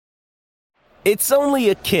It's only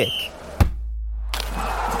a kick,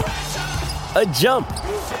 a jump,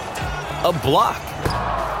 a block.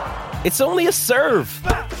 It's only a serve.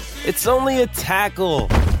 It's only a tackle,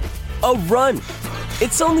 a run.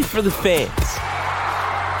 It's only for the fans.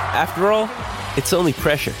 After all, it's only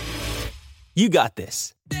pressure. You got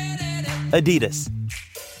this. Adidas.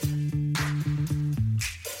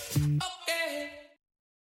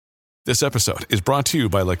 This episode is brought to you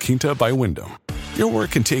by La Quinta by Wyndham. Your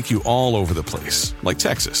work can take you all over the place, like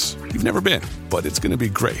Texas. You've never been, but it's going to be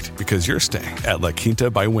great because you're staying at La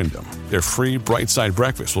Quinta by Wyndham. Their free Bright Side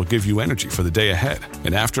breakfast will give you energy for the day ahead.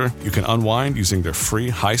 And after, you can unwind using their free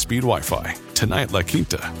high-speed Wi-Fi. Tonight, La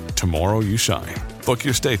Quinta. Tomorrow, you shine. Book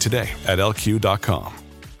your stay today at LQ.com.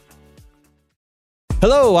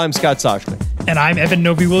 Hello, I'm Scott Soshman. And I'm Evan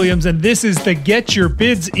Novi-Williams, and this is the Get Your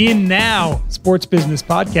Bids In Now sports business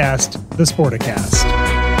podcast, The Sporticast.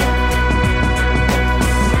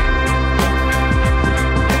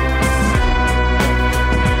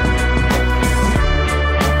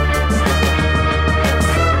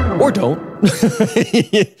 Or don't.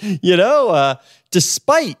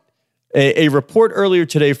 Despite a report earlier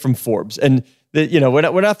today from Forbes, and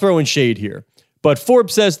we're not throwing shade here, but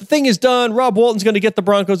Forbes says the thing is done. Rob Walton's going to get the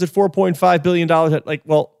Broncos at $4.5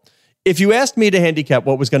 billion. If you asked me to handicap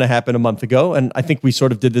what was going to happen a month ago, and I think we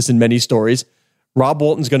sort of did this in many stories, Rob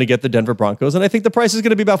Walton's going to get the Denver Broncos, and I think the price is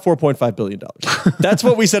going to be about $4.5 billion. That's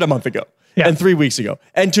what we said a month ago, and 3 weeks ago,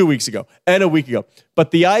 and 2 weeks ago, and a week ago.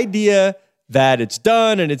 But the idea that it's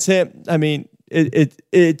done and it's him, I mean,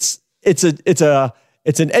 it's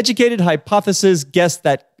an educated hypothesis guess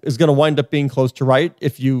that is going to wind up being close to right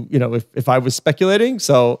if I was speculating.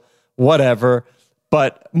 So whatever.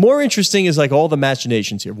 But more interesting is like all the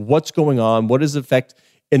machinations here. What's going on? What is the effect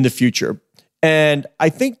in the future? And I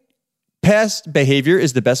think past behavior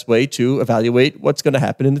is the best way to evaluate what's going to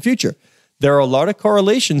happen in the future. There are a lot of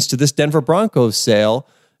correlations to this Denver Broncos sale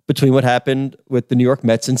between what happened with the New York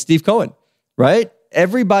Mets and Steve Cohen, right?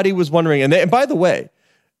 Everybody was wondering. And by the way,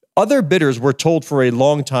 other bidders were told for a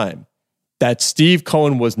long time that Steve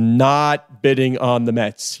Cohen was not bidding on the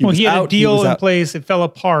Mets. He had a deal in place. It fell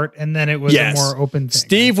apart, and then it was a more open thing.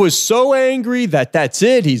 Steve was so angry that that's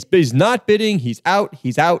it. He's not bidding. He's out.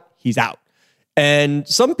 And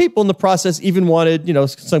some people in the process even wanted,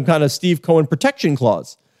 some kind of Steve Cohen protection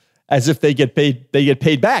clause, as if they get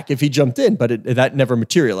paid back if he jumped in, but that never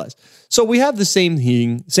materialized. So we have the same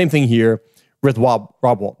thing here with Rob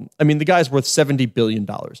Walton. I mean, the guy's worth $70 billion.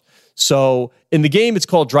 So in the game, it's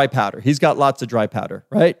called dry powder. He's got lots of dry powder,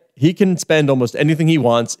 right? He can spend almost anything he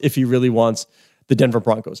wants if he really wants the Denver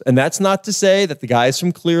Broncos. And that's not to say that the guys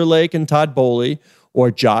from Clear Lake and Todd Bowley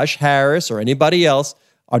or Josh Harris or anybody else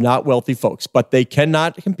are not wealthy folks, but they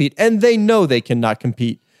cannot compete, and they know they cannot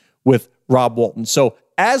compete with Rob Walton. So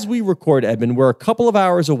as we record, Edmund, we're a couple of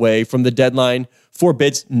hours away from the deadline for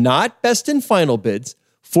bids, not best and final bids,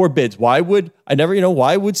 for bids. Why would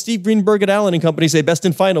Steve Greenberg at Allen and Company say best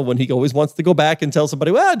and final when he always wants to go back and tell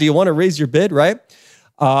somebody, well, do you want to raise your bid, right?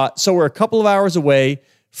 So we're a couple of hours away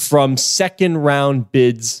from second round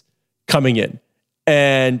bids coming in.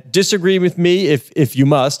 And disagree with me if you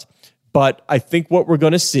must, but I think what we're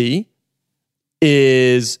going to see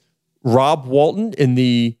is Rob Walton in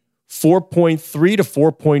the $4.3 to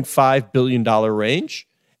 $4.5 billion range,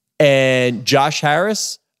 and Josh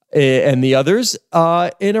Harris and the others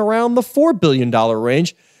in around the $4 billion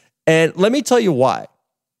range. And let me tell you why.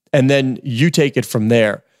 And then you take it from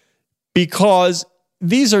there. Because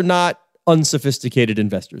these are not unsophisticated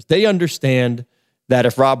investors. They understand that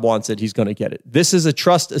if Rob wants it, he's going to get it. This is a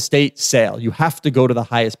trust estate sale. You have to go to the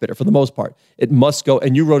highest bidder for the most part. It must go.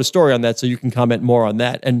 And you wrote a story on that, so you can comment more on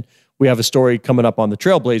that. And we have a story coming up on the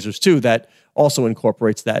Trailblazers too that also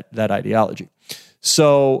incorporates that ideology.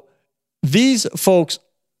 So these folks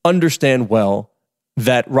understand well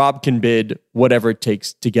that Rob can bid whatever it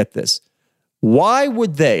takes to get this. Why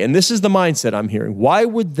would they, and this is the mindset I'm hearing, why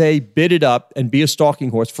would they bid it up and be a stalking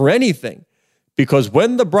horse for anything? Because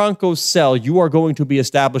when the Broncos sell, you are going to be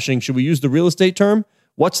establishing, should we use the real estate term?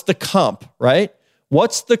 What's the comp, right?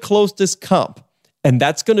 What's the closest comp? And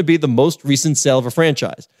that's going to be the most recent sale of a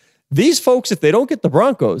franchise. These folks, if they don't get the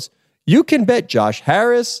Broncos, you can bet Josh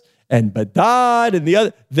Harris and Badad and the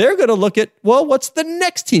other, they're going to look at, well, what's the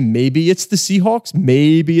next team? Maybe it's the Seahawks.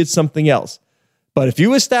 Maybe it's something else. But if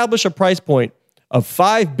you establish a price point of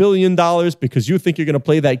 $5 billion because you think you're going to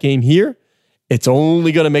play that game here, it's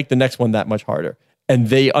only going to make the next one that much harder. And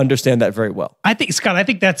they understand that very well. I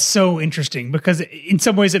think that's so interesting because in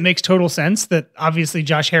some ways it makes total sense that obviously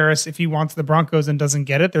Josh Harris, if he wants the Broncos and doesn't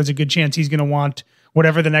get it, there's a good chance he's going to want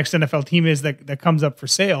whatever the next NFL team is that comes up for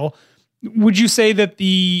sale. Would you say that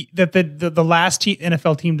the last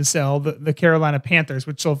NFL team to sell, the Carolina Panthers,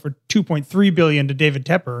 which sold for $2.3 billion to David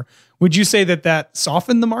Tepper, would you say that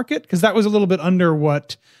softened the market? Because that was a little bit under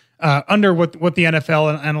what the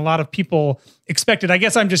NFL and a lot of people expected. I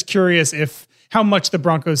guess I'm just curious how much the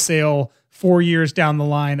Broncos sale 4 years down the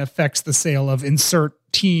line affects the sale of insert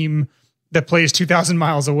team that plays 2,000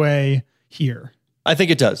 miles away here. I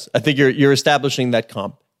think it does. I think you're establishing that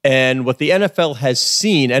comp. And what the NFL has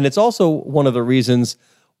seen, and it's also one of the reasons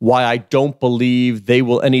why I don't believe they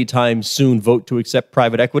will anytime soon vote to accept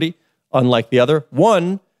private equity, unlike the other.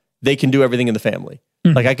 One, they can do everything in the family.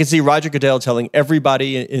 Mm-hmm. Like I can see Roger Goodell telling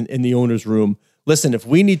everybody in the owner's room, listen, if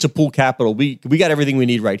we need to pool capital, we got everything we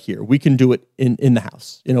need right here. We can do it in the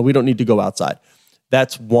house. We don't need to go outside.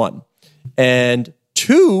 That's one. And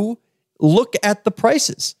two, look at the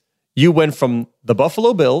prices. You went from the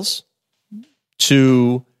Buffalo Bills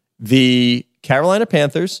to the Carolina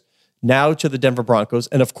Panthers, now to the Denver Broncos.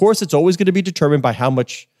 And of course, it's always going to be determined by how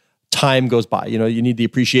much time goes by. You need the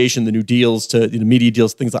appreciation, the new deals, to the media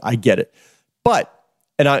deals, things like I get it. But,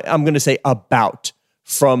 and I'm going to say about,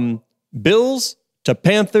 from Bills to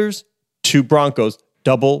Panthers to Broncos,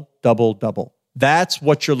 double. That's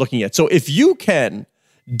what you're looking at. So if you can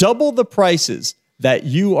double the prices that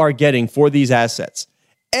you are getting for these assets,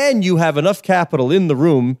 and you have enough capital in the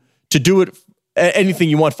room to do it, anything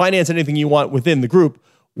you want, finance anything you want within the group,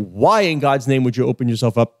 why in God's name would you open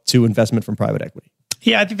yourself up to investment from private equity?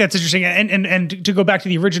 Yeah, I think that's interesting. And to go back to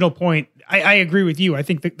the original point, I agree with you. I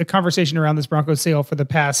think the conversation around this Broncos sale for the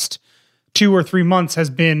past 2 or 3 months has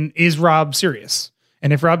been, is Rob serious?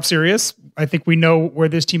 And if Rob's serious, I think we know where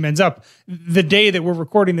this team ends up. The day that we're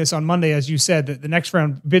recording this on Monday, as you said, the next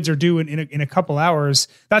round bids are due in a couple hours.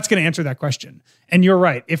 That's going to answer that question. And you're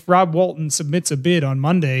right. If Rob Walton submits a bid on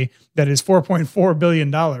Monday that is $4.4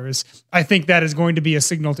 billion, I think that is going to be a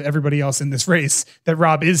signal to everybody else in this race that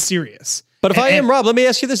Rob is serious. But if I am Rob, let me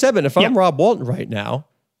ask you this, Eben. If I'm Rob Walton right now,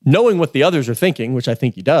 knowing what the others are thinking, which I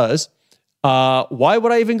think he does, why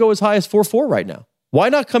would I even go as high as 4.4 right now? Why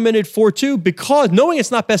not come in at 4.2? Because knowing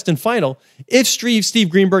it's not best and final, if Steve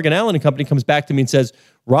Greenberg and Allen and company comes back to me and says,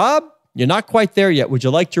 Rob, you're not quite there yet. Would you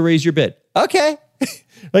like to raise your bid? Okay.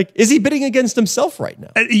 Like, is he bidding against himself right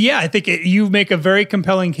now? Yeah, I think you make a very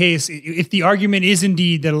compelling case. If the argument is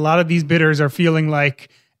indeed that a lot of these bidders are feeling like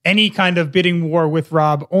any kind of bidding war with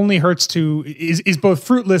Rob only is both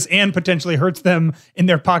fruitless and potentially hurts them in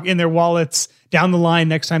their pocket, in their wallets down the line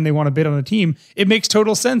next time they want to bid on a team, it makes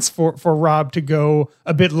total sense for Rob to go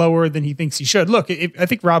a bit lower than he thinks he should. Look, I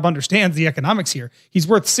think Rob understands the economics here. He's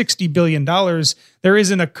worth $60 billion. There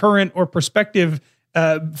isn't a current or prospective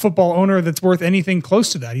football owner that's worth anything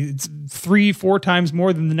close to that. It's 3-4 times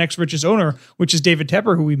more than the next richest owner, which is David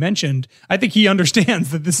Tepper, who we mentioned. I think he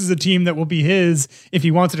understands that this is a team that will be his if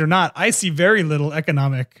he wants it or not. I see very little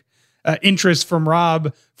economic interest from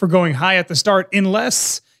Rob for going high at the start,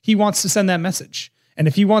 unless he wants to send that message. And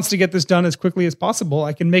if he wants to get this done as quickly as possible,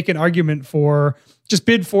 I can make an argument for just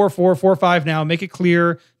bid 4.4, 4.5 now, make it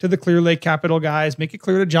clear to the Clear Lake Capital guys, make it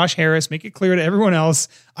clear to Josh Harris, make it clear to everyone else.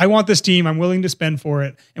 I want this team. I'm willing to spend for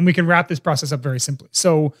it. And we can wrap this process up very simply.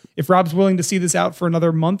 So if Rob's willing to see this out for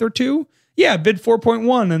another month or two, yeah, bid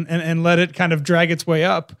 4.1 and let it kind of drag its way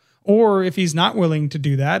up. Or if he's not willing to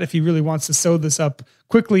do that, if he really wants to sew this up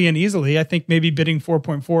quickly and easily, I think maybe bidding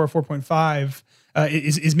 4.4 or 4.5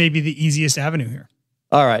 is maybe the easiest avenue here.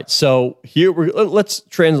 All right, so here let's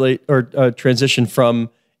transition from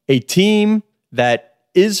a team that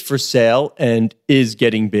is for sale and is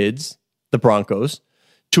getting bids, the Broncos,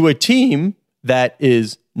 to a team that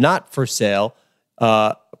is not for sale,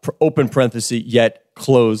 open parenthesis, yet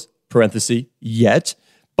close parenthesis, yet,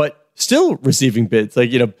 but still receiving bids.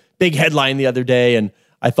 Like, big headline the other day, and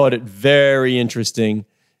I thought it very interesting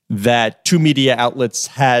that two media outlets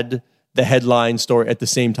had the headline story at the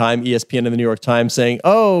same time, ESPN and the New York Times, saying,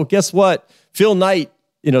 "Oh, guess what? Phil Knight,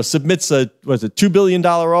 submits a $2 billion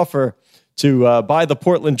offer to buy the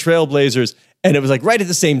Portland Trail Blazers," and it was like right at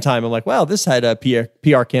the same time. I'm like, wow, this had a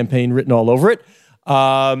PR campaign written all over it.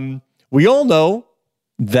 We all know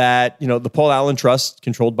that the Paul Allen Trust,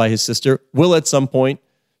 controlled by his sister, will at some point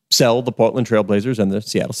sell the Portland Trail Blazers and the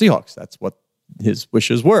Seattle Seahawks. That's what his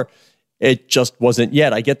wishes were. It just wasn't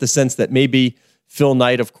yet. I get the sense that maybe Phil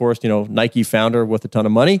Knight, of course, Nike founder with a ton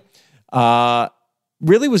of money,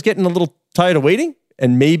 really was getting a little tired of waiting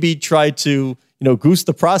and maybe tried to, goose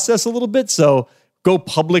the process a little bit. So go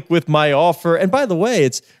public with my offer. And by the way,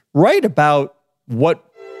 it's right about what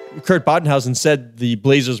Kurt Badenhausen said the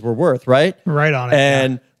Blazers were worth, right? Right on it.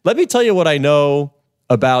 And let me tell you what I know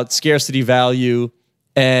about scarcity value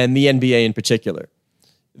and the NBA in particular.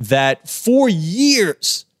 That for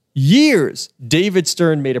years, years, David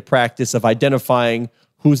Stern made a practice of identifying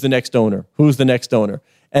who's the next owner.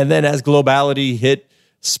 And then as globality hit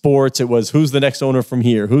sports, it was who's the next owner from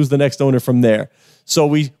here, who's the next owner from there. So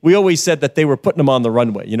we always said that they were putting them on the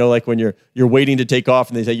runway. You know, like when you're waiting to take off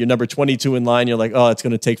and they say you're number 22 in line, you're like, oh, it's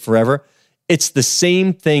going to take forever. It's the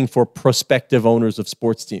same thing for prospective owners of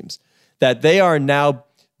sports teams, that they are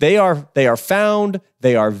found,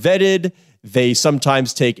 they are vetted. They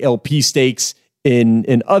sometimes take LP stakes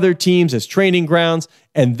in other teams as training grounds.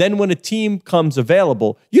 And then when a team comes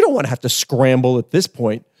available, you don't want to have to scramble at this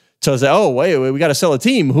point to say, oh, wait, we got to sell a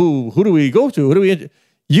team. Who do we go to?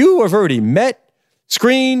 You have already met,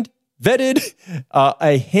 screened, vetted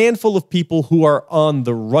a handful of people who are on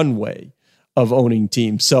the runway of owning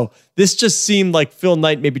teams. So this just seemed like Phil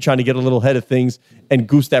Knight maybe trying to get a little ahead of things and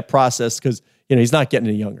goose that process because, he's not getting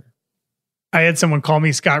any younger. I had someone call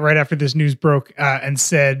me, Scott, right after this news broke and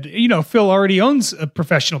said, Phil already owns a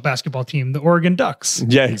professional basketball team, the Oregon Ducks.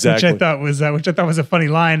 Yeah, exactly. Which I thought was a funny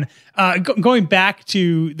line. Going back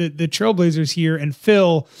to the Trailblazers here and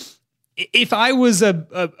Phil, if I was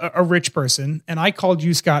a rich person and I called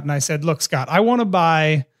you, Scott, and I said, look, Scott, I want to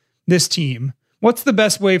buy this team. What's the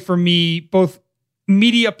best way for me, both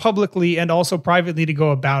media publicly and also privately, to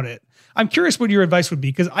go about it? I'm curious what your advice would be,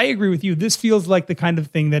 because I agree with you. This feels like the kind of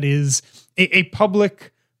thing that is a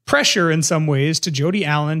public pressure in some ways to Jody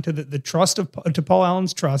Allen, to the trust to Paul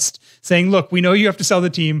Allen's trust, saying, look, we know you have to sell the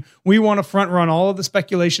team. We want to front run all of the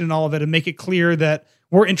speculation and all of it and make it clear that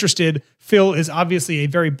we're interested. Phil is obviously a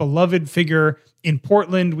very beloved figure in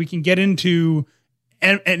Portland. We can get into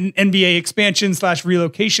NBA expansion /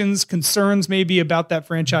 relocations, concerns maybe about that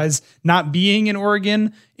franchise not being in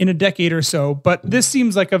Oregon in a decade or so. But this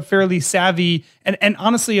seems like a fairly savvy and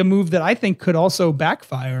honestly a move that I think could also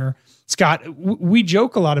backfire. Scott, we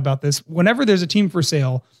joke a lot about this. Whenever there's a team for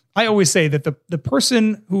sale, I always say that the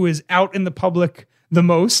person who is out in the public the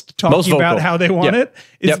most talking about how they want it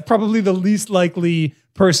is probably the least likely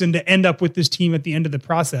person to end up with this team at the end of the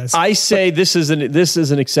process. I say this is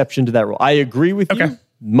an exception to that rule. I agree with you.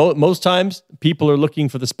 Most times people are looking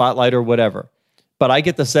for the spotlight or whatever, but I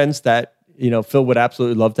get the sense that, Phil would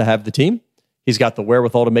absolutely love to have the team. He's got the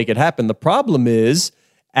wherewithal to make it happen. The problem is,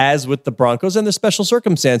 as with the Broncos and the special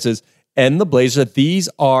circumstances and the Blazers, these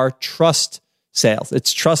are trust sales.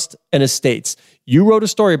 It's trust and estates. You wrote a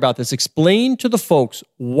story about this. Explain to the folks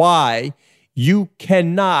why you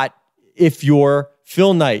cannot, if you're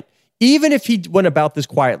Phil Knight, even if he went about this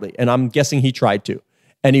quietly, and I'm guessing he tried to,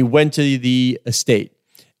 and he went to the estate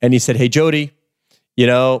and he said, hey, Jody,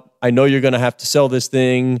 I know you're going to have to sell this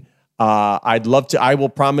thing. I'd love to. I will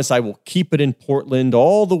promise I will keep it in Portland,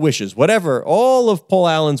 all the wishes, whatever, all of Paul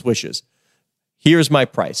Allen's wishes. Here's my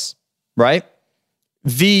price, right?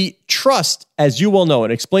 The trust, as you well know,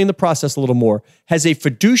 and explain the process a little more, has a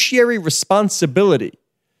fiduciary responsibility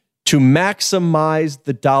to maximize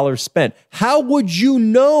the dollar spent. How would you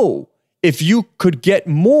know if you could get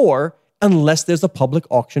more unless there's a public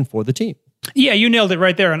auction for the team? Yeah, you nailed it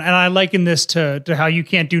right there. And I liken this to how you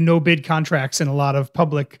can't do no bid contracts in a lot of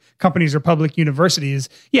public companies or public universities.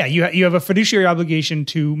 Yeah, you have a fiduciary obligation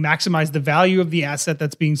to maximize the value of the asset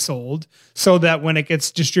that's being sold so that when it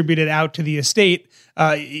gets distributed out to the estate,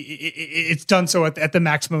 it's done so at the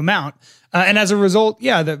maximum amount. And as a result,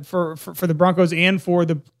 for the Broncos and for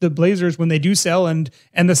the Blazers when they do sell and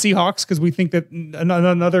the Seahawks, because we think that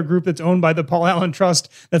another group that's owned by the Paul Allen Trust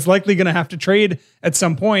that's likely going to have to trade at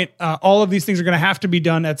some point, all of these things are going to have to be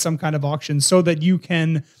done at some kind of auction so that you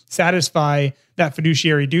can satisfy that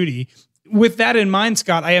fiduciary duty. With that in mind,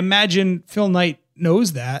 Scott, I imagine Phil Knight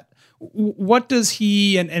knows that. What does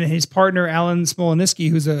he and his partner Alan Smolensky,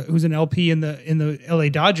 who's an LP in the LA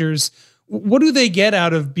Dodgers, what do they get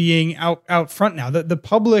out of being out front now? The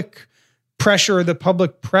public pressure, the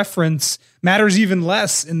public preference matters even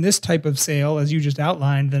less in this type of sale, as you just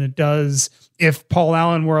outlined, than it does if Paul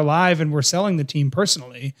Allen were alive and were selling the team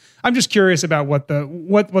personally. I'm just curious about what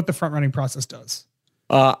the front running process does.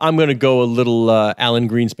 I'm going to go a little Alan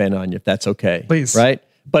Greenspan on you, if that's okay. Please. Right?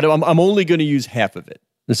 But I'm only going to use half of it.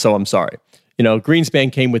 So I'm sorry.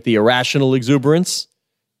 Greenspan came with the irrational exuberance,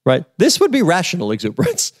 right? This would be rational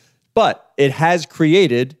exuberance, but it has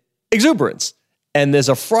created exuberance. And there's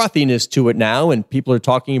a frothiness to it now, and people are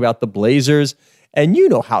talking about the Blazers. And you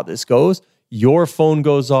know how this goes. Your phone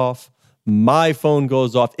goes off. My phone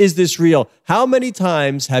goes off. Is this real? How many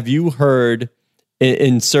times have you heard,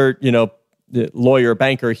 insert, the lawyer,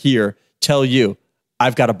 banker here, tell you,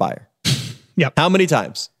 I've got a buyer? Yep. How many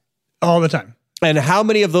times? All the time. And how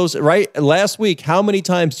many of those, right? Last week, how many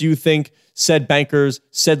times do you think said bankers,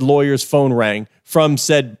 said lawyers' phone rang from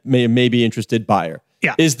said maybe interested buyer?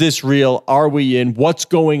 Yeah. Is this real? Are we in? What's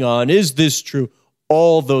going on? Is this true?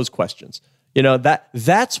 All those questions.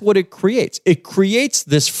 That's what it creates. It creates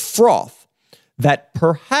this froth that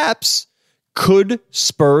perhaps could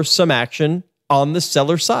spur some action on the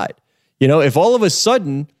seller side. If all of a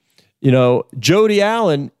sudden, Jody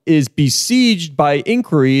Allen is besieged by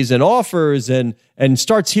inquiries and offers and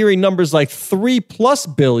starts hearing numbers like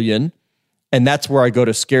 $3+ billion, and that's where I go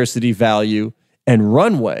to scarcity value and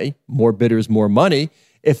runway, more bidders, more money.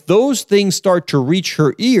 If those things start to reach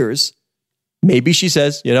her ears, maybe she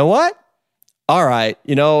says, you know what? All right,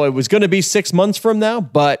 it was going to be 6 months from now,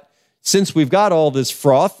 but since we've got all this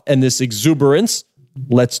froth and this exuberance,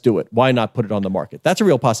 let's do it. Why not put it on the market? That's a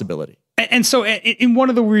real possibility. And so in one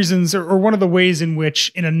of the reasons or one of the ways in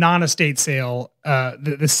which in a non-estate sale,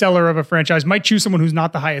 the seller of a franchise might choose someone who's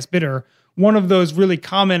not the highest bidder, one of those really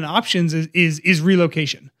common options is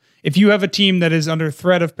relocation. If you have a team that is under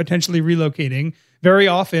threat of potentially relocating, very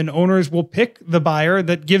often owners will pick the buyer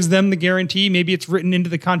that gives them the guarantee. Maybe it's written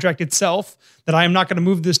into the contract itself that I am not going to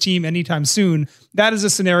move this team anytime soon. That is a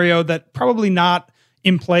scenario that probably not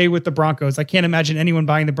in play with the Broncos. I can't imagine anyone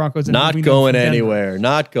buying the Broncos. And not going anywhere.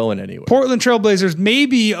 Not going anywhere. Portland Trailblazers may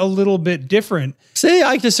be a little bit different. See,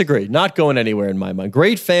 I disagree. Not going anywhere in my mind.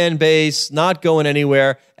 Great fan base, not going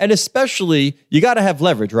anywhere. And especially, you got to have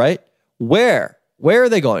leverage, right? Where are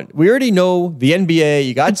they going? We already know the NBA.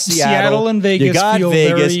 You got Seattle and Vegas. You got feel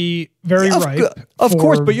Vegas. Very ripe. Of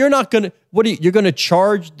course, but you're not going to. You're going to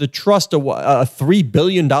charge the trust a $3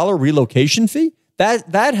 billion relocation fee?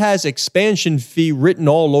 That has expansion fee written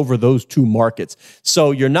all over those two markets.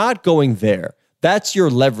 So you're not going there. That's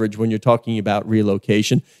your leverage when you're talking about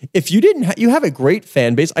relocation. If you didn't, you have a great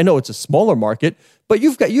fan base. I know it's a smaller market, but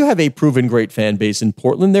you have a proven great fan base in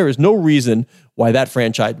Portland. There is no reason why that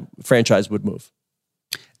franchise would move.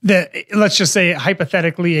 Let's just say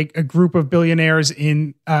hypothetically, a group of billionaires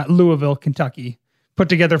in Louisville, Kentucky, put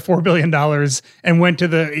together $4 billion and went to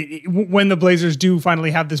when the Blazers do finally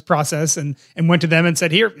have this process and went to them and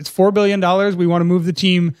said, here, it's $4 billion. We want to move the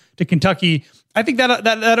team to Kentucky. I think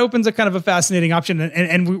that opens a kind of a fascinating option.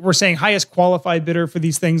 And we're saying highest qualified bidder for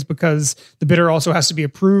these things because the bidder also has to be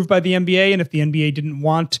approved by the NBA. And if the NBA didn't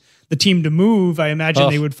want the team to move, I imagine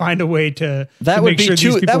they would find a way to make sure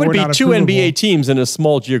these people were not approvable. Two NBA teams in a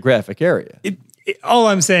small geographic area. All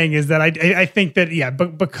I'm saying is that I think that,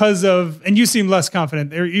 but because of, and you seem less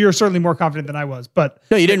confident, you're certainly more confident than I was, but.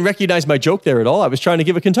 No, you didn't recognize my joke there at all. I was trying to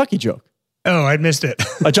give a Kentucky joke. Oh, I missed it.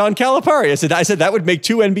 John Calipari. I said that would make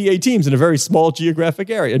two NBA teams in a very small geographic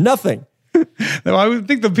area. Nothing. No, I would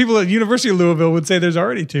think the people at University of Louisville would say there's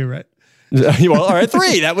already two, right? Well, all right,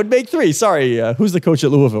 three. That would make three. Sorry, who's the coach at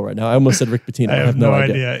Louisville right now? I almost said Rick Pitino. I have no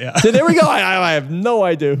idea. Yeah. So there we go. I have no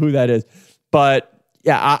idea who that is. But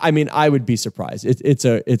yeah, I mean, I would be surprised. It's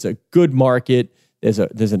a good market. There's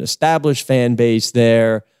an established fan base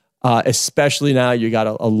there, especially now you got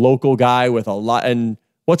a local guy with a lot. And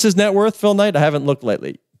what's his net worth, Phil Knight? I haven't looked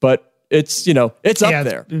lately, but it's up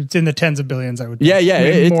there. It's in the tens of billions, I would think. Yeah.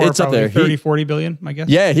 It's up there. 30, 40 billion, I guess.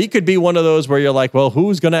 Yeah, he could be one of those where you're like, well,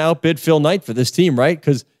 who's going to outbid Phil Knight for this team, right?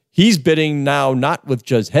 Because he's bidding now not with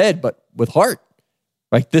just head, but with heart.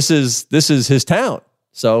 Like this is his town.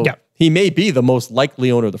 So he may be the most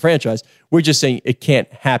likely owner of the franchise. We're just saying it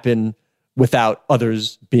can't happen without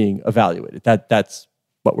others being evaluated. That's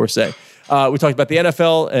what we're saying. We talked about the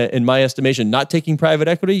NFL, in my estimation, not taking private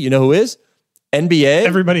equity. You know who is? NBA.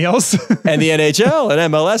 Everybody else. And the NHL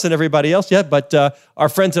and MLS and everybody else. Yeah, but our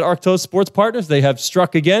friends at Arctos Sports Partners, they have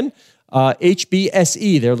struck again.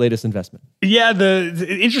 HBSE, their latest investment. Yeah,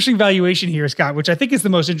 the interesting valuation here, Scott, which I think is the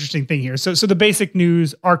most interesting thing here. So the basic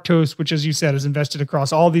news, Arctos, which as you said, is invested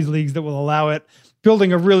across all these leagues that will allow it,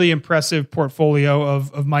 building a really impressive portfolio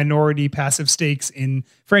of minority passive stakes in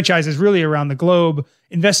franchises really around the globe,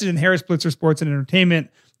 invested in Harris Blitzer Sports and Entertainment.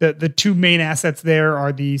 The two main assets there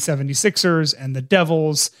are the 76ers and the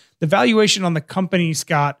Devils. The valuation on the company,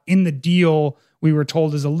 Scott, in the deal, we were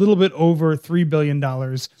told is a little bit over $3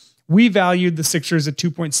 billion. We valued the Sixers at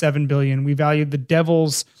 $2.7 billion. We valued the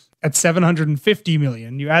Devils at $750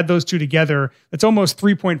 million. You add those two together, that's almost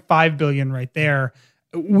 $3.5 billion right there.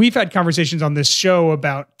 We've had conversations on this show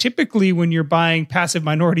about typically when you're buying passive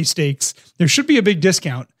minority stakes, there should be a big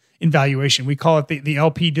discount in valuation. We call it the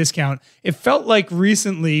LP discount. It felt like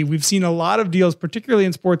recently we've seen a lot of deals, particularly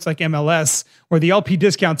in sports like MLS, where the LP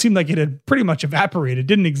discount seemed like it had pretty much evaporated,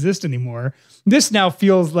 didn't exist anymore. This now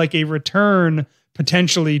feels like a return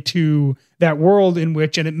potentially to that world in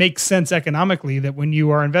which, and it makes sense economically, that when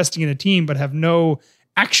you are investing in a team but have no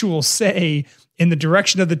actual say in the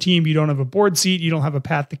direction of the team. You don't have a board seat. You don't have a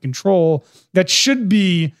path to control. That should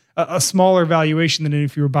be a smaller valuation than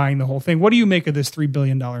if you were buying the whole thing. What do you make of this $3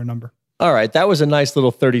 billion number? All right, that was a nice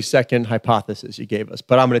little 30-second hypothesis you gave us,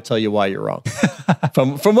 but I'm going to tell you why you're wrong.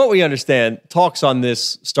 From what we understand, talks on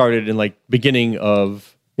this started in like beginning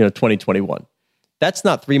of 2021. That's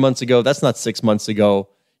not 3 months ago. That's not 6 months ago.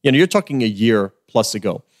 You're talking a year plus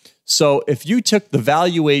ago. So if you took the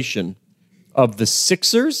valuation of the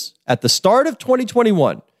Sixers at the start of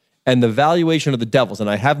 2021 and the valuation of the Devils, and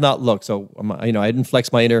I have not looked, so I didn't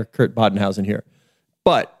flex my inner Kurt Badenhausen here,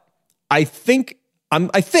 but I think.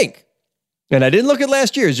 And I didn't look at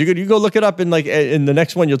last year's. You go look it up in the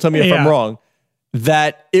next one. You'll tell me if I'm wrong.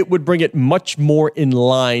 That it would bring it much more in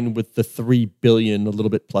line with the $3 billion, a little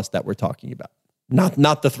bit plus that we're talking about. Not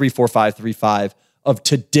the 3.4535 of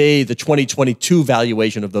today, the 2022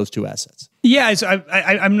 valuation of those two assets. Yeah, so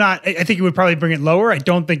I'm not. I think it would probably bring it lower. I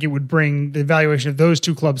don't think it would bring the valuation of those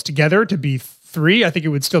two clubs together to be 3. I think it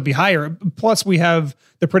would still be higher. Plus, we have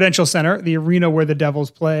the Prudential Center, the arena where the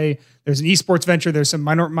Devils play. There's an esports venture. There's some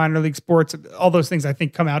minor league sports. All those things I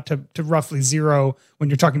think come out to roughly zero when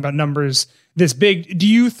you're talking about numbers this big. Do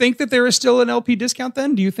you think that there is still an LP discount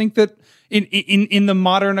then? Do you think that in the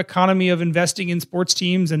modern economy of investing in sports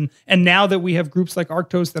teams and now that we have groups like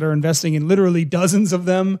Arctos that are investing in literally dozens of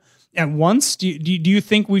them at once, do you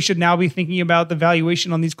think we should now be thinking about the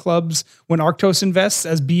valuation on these clubs when Arctos invests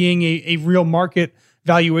as being a real market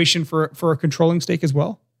valuation for a controlling stake as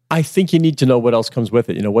well? I think you need to know what else comes with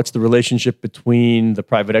it. What's the relationship between the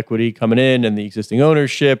private equity coming in and the existing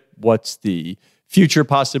ownership? What's the future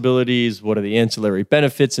possibilities? What are the ancillary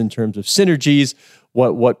benefits in terms of synergies?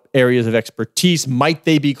 What areas of expertise might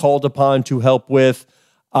they be called upon to help with?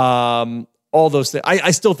 All those things.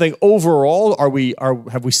 I still think overall,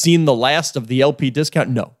 have we seen the last of the LP discount?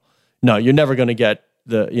 No, you're never going to get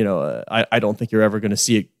I don't think you're ever going to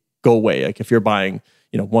see it go away. Like if you're buying,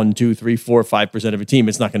 1, 2, 3, 4, 5% of a team,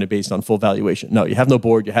 it's not going to be based on full valuation. No, you have no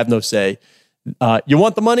board, you have no say. You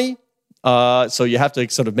want the money, so you have to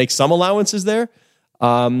sort of make some allowances there.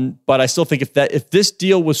 But I still think if this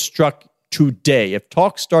deal was struck today, if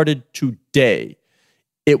talks started today,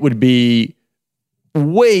 it would be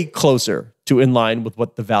way closer to in line with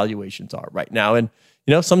what the valuations are right now. And,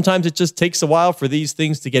 sometimes it just takes a while for these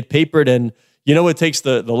things to get papered. And, it takes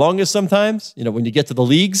the longest sometimes, when you get to the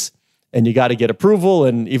leagues and you got to get approval.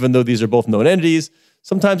 And even though these are both known entities,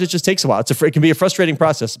 sometimes it just takes a while. It can be a frustrating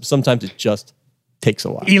process, but sometimes it just takes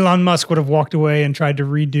a while. Elon Musk would have walked away and tried to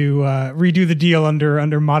redo the deal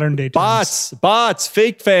under modern day terms. Bots,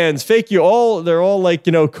 fake fans, fake you all. They're all like,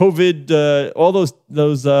 COVID, all those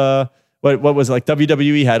what was it, like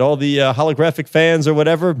WWE had all the holographic fans or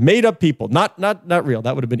whatever, made up people, not real.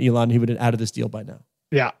 That would have been Elon. He would have been out of this deal by now.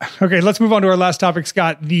 Yeah. Okay. Let's move on to our last topic,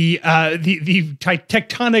 Scott. The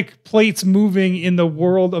tectonic plates moving in the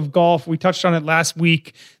world of golf. We touched on it last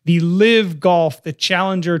week. The Live Golf, the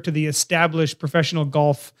challenger to the established professional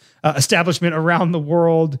golf establishment around the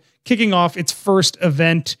world, kicking off its first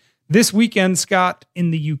event this weekend, Scott,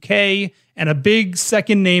 in the UK, and a big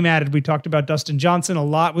second name added. We talked about Dustin Johnson. A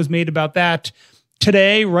lot was made about that.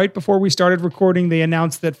 Today, right before we started recording, they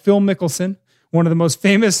announced that Phil Mickelson, one of the most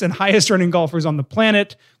famous and highest earning golfers on the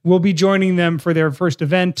planet, will be joining them for their first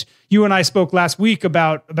event. You and I spoke last week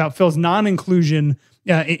about Phil's non-inclusion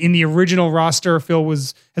in the original roster. Phil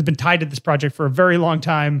has been tied to this project for a very long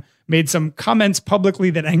time, made some comments publicly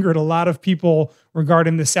that angered a lot of people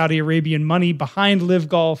regarding the Saudi Arabian money behind Live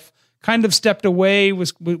Golf, kind of stepped away,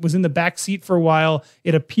 was in the back seat for a while.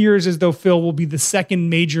 It appears as though Phil will be the second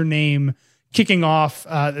major name kicking off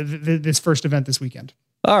this first event this weekend.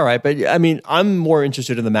 All right, but I mean, I'm more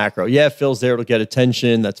interested in the macro. Yeah, Phil's there to get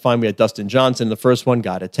attention. That's fine. We had Dustin Johnson. The first one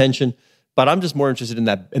got attention, but I'm just more interested in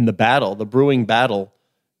the brewing battle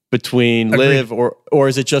between Live or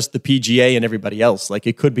is it just the PGA and everybody else? Like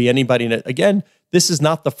it could be anybody. Again, this is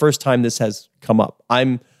not the first time this has come up.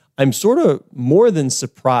 I'm sort of more than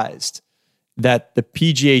surprised that the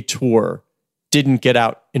PGA Tour didn't get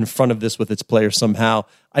out in front of this with its players somehow.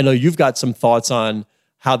 I know you've got some thoughts on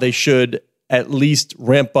how they should at least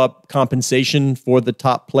ramp up compensation for the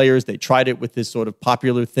top players. They tried it with this sort of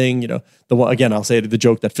popular thing. The one, again, I'll say the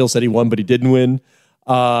joke that Phil said he won, but he didn't win.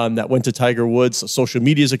 That went to Tiger Woods. So social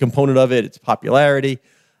media is a component of it. It's popularity.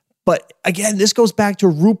 But again, this goes back to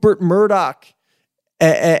Rupert Murdoch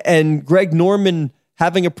and Greg Norman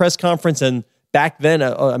having a press conference. And back then,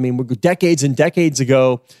 we're decades and decades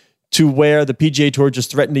ago, to where the PGA Tour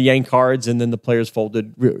just threatened to yank cards and then the players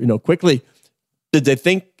folded, quickly. Did they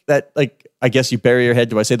think that, I guess you bury your head,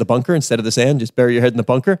 do I say the bunker instead of the sand? Just bury your head in the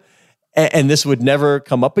bunker. and this would never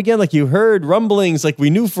come up again? Like, you heard rumblings, like we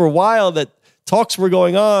knew for a while that talks were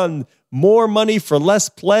going on, more money for less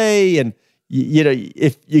play. And, you know,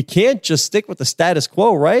 if you can't just stick with the status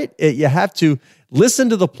quo, right? You have to listen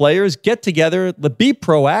to the players, get together, be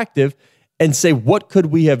proactive, and say, what could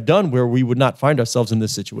we have done where we would not find ourselves in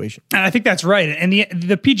this situation? And I think that's right. And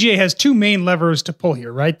the PGA has two main levers to pull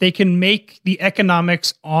here, right? They can make the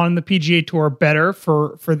economics on the PGA Tour better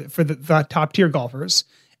for the top tier golfers,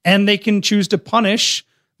 and they can choose to punish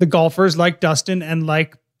the golfers like Dustin and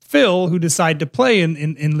like Phil who decide to play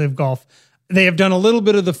in live golf. They have done a little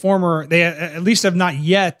bit of the former. They at least have not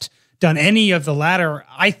yet done any of the latter.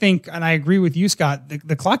 I think, and I agree with you, Scott,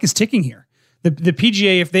 the clock is ticking here. The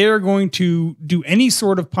PGA, if they are going to do any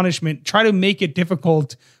sort of punishment, try to make it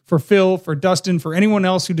difficult for Phil, for Dustin, for anyone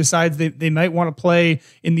else who decides they might want to play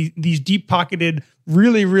in these deep-pocketed,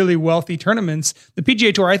 really, really wealthy tournaments. The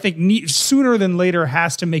PGA Tour, I think, sooner than later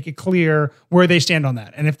has to make it clear where they stand on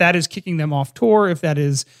that. And if that is kicking them off tour, if that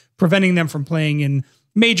is preventing them from playing in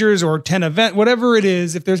majors or 10 event, whatever it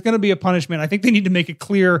is, if there's going to be a punishment, I think they need to make it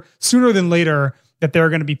clear sooner than later that there are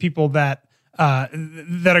going to be people that are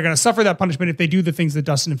going to suffer that punishment if they do the things that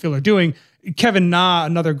Dustin and Phil are doing. Kevin Na,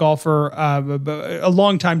 another golfer, a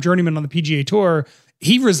longtime journeyman on the PGA Tour,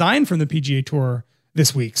 he resigned from the PGA Tour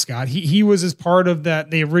this week, Scott. He was as part of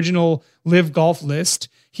the original live golf list.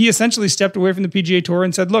 He essentially stepped away from the PGA Tour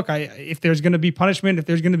and said, look, if there's going to be punishment, if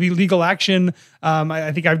there's going to be legal action,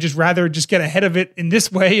 I think I'd just rather just get ahead of it in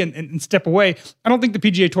this way and step away. I don't think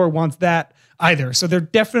the PGA Tour wants that either. So they're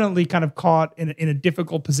definitely kind of caught in a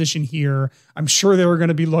difficult position here. I'm sure there are going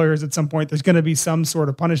to be lawyers at some point. There's going to be some sort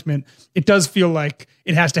of punishment. It does feel like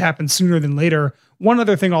it has to happen sooner than later. One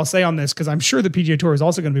other thing I'll say on this, because I'm sure the PGA Tour is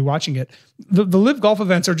also going to be watching it. The live golf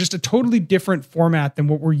events are just a totally different format than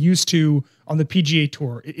what we're used to on the PGA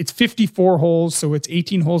Tour. It's 54 holes, so it's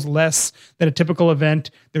 18 holes less than a typical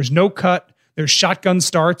event. There's no cut. There's shotgun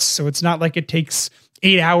starts, so it's not like it takes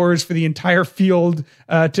 8 hours for the entire field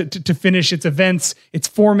to finish its events. It's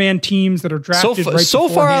 4-man teams that are drafted so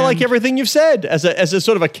far, I like everything you've said. As a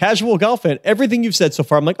sort of a casual golf fan, everything you've said so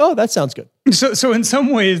far, I'm like, oh, that sounds good. So in some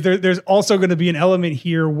ways, there's also going to be an element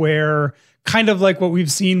here where, kind of like what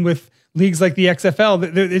we've seen with leagues like the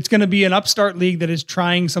XFL, it's going to be an upstart league that is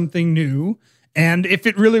trying something new. And if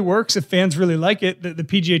it really works, if fans really like it, the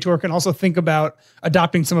PGA Tour can also think about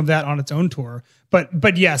adopting some of that on its own tour.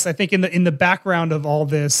 But yes, I think in the background of all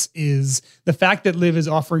this is the fact that LIV is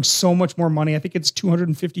offering so much more money. I think it's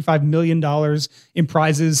 $255 million in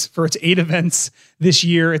prizes for its 8 events this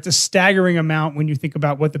year. It's a staggering amount when you think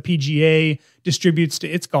about what the PGA distributes to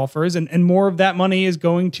its golfers, and more of that money is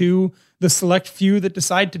going to the select few that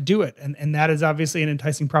decide to do it. And that is obviously an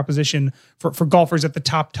enticing proposition for golfers at the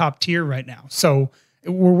top tier right now. So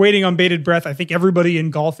we're waiting on bated breath. I think everybody in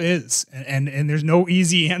golf is, and there's no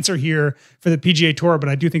easy answer here for the PGA Tour, but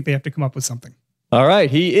I do think they have to come up with something. All right.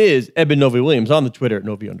 He is Eben Novi-Williams on the Twitter at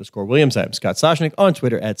Novi_Williams. I am Scott Soshnick on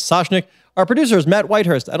Twitter at Soshnick. Our producer is Matt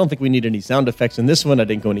Whitehurst. I don't think we need any sound effects in this one. I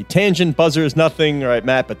didn't go any tangent, buzzers, nothing. All right,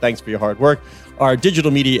 Matt, but thanks for your hard work. Our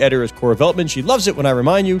digital media editor is Cora Veltman. She loves it when I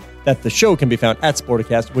remind you that the show can be found at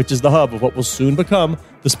Sporticast, which is the hub of what will soon become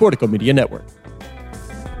the Sportico Media Network.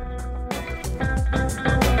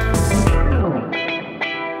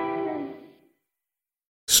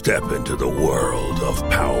 Step into the world of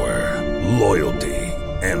power, loyalty,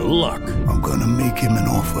 and luck. I'm gonna make him an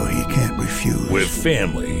offer he can't refuse. With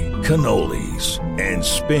family, cannolis, and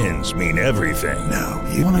spins mean everything. Now,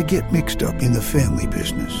 you wanna get mixed up in the family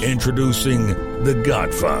business. Introducing The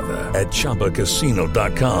Godfather at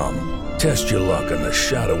ChumbaCasino.com. Test your luck in the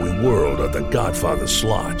shadowy world of The Godfather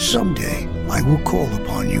slot. Someday, I will call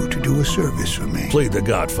upon you to do a service for me. Play The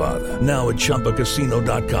Godfather now at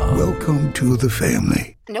ChumbaCasino.com. Welcome to the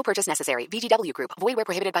family. No purchase necessary. VGW Group. Void where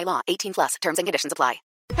prohibited by law. 18+. Terms and conditions apply.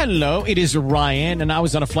 Hello, it is Ryan, and I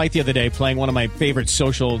was on a flight the other day playing one of my favorite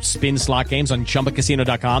social spin slot games on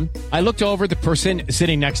ChumbaCasino.com. I looked over at the person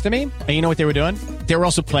sitting next to me, and you know what they were doing? They were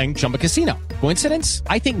also playing Chumba Casino. Coincidence?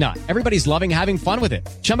 I think not. Everybody's loving having fun with it.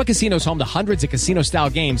 Chumba Casino is home to hundreds of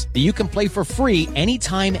casino-style games that you can play for free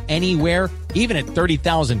anytime, anywhere, even at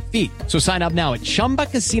 30,000 feet. So sign up now at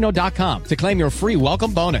ChumbaCasino.com to claim your free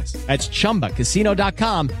welcome bonus. That's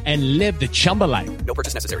ChumbaCasino.com and live the Chumba life. No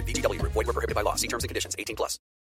purchase necessary. VGW Group. Void where prohibited by law. See terms and conditions. 18+.